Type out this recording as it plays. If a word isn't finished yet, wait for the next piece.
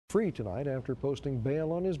free tonight after posting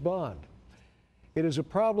bail on his bond. It is a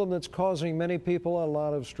problem that's causing many people a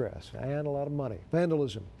lot of stress and a lot of money.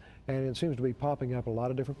 Vandalism, and it seems to be popping up a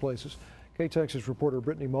lot of different places. K-Texas reporter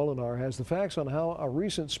Brittany Molinar has the facts on how a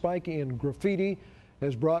recent spike in graffiti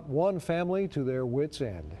has brought one family to their wits'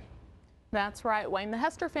 end. That's right, Wayne. The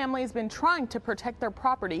Hester family has been trying to protect their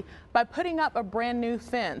property by putting up a brand new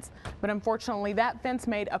fence. But unfortunately, that fence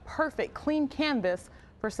made a perfect clean canvas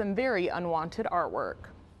for some very unwanted artwork.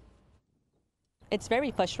 It's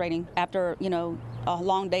very frustrating after, a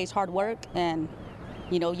long day's hard work, and,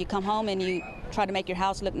 you come home and you try to make your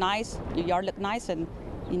house look nice, your yard look nice, and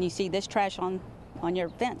you see this trash on your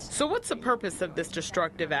fence. So what's the purpose of this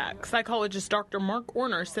destructive act? Psychologist Dr. Mark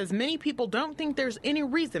Orner says many people don't think there's any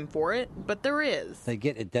reason for it, but there is. They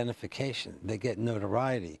get identification. They get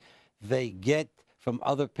notoriety. They get from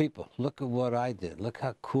other people. Look at what I did. Look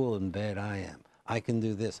how cool and bad I am. I can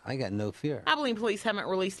do this. I got no fear. Abilene police haven't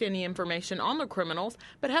released any information on the criminals,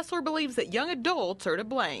 but Hessler believes that young adults are to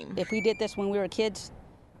blame. If we did this when we were kids,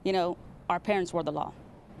 our parents were the law.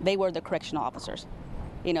 They were the correctional officers.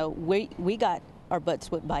 We got our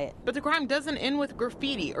butts whipped by it. But the crime doesn't end with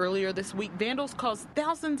graffiti. Earlier this week, vandals caused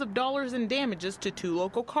thousands of dollars in damages to 2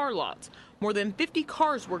 local car lots. More than 50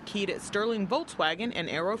 cars were keyed at Sterling Volkswagen and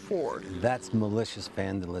Arrow Ford. That's malicious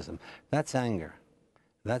vandalism. That's anger.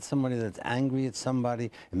 That's somebody that's angry at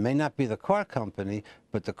somebody. It may not be the car company,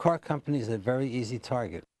 but the car company is a very easy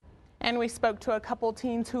target. And we spoke to a couple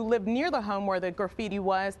teens who lived near the home where the graffiti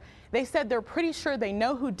was. They said they're pretty sure they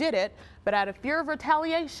know who did it, but out of fear of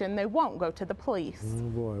retaliation, they won't go to the police. Oh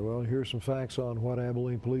boy, well, here's some facts on what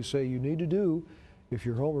Abilene police say you need to do. If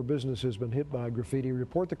your home or business has been hit by graffiti,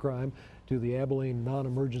 report the crime to the Abilene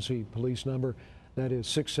non-emergency police number. That is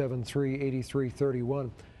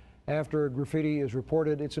 673-8331. After graffiti is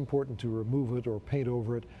reported, it's important to remove it or paint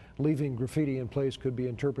over it. Leaving graffiti in place could be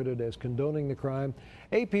interpreted as condoning the crime.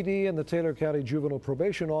 APD and the Taylor County Juvenile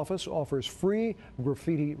Probation Office offers free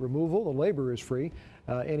graffiti removal. The labor is free.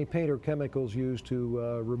 Any paint or chemicals used to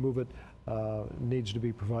remove it needs to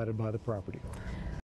be provided by the property owner.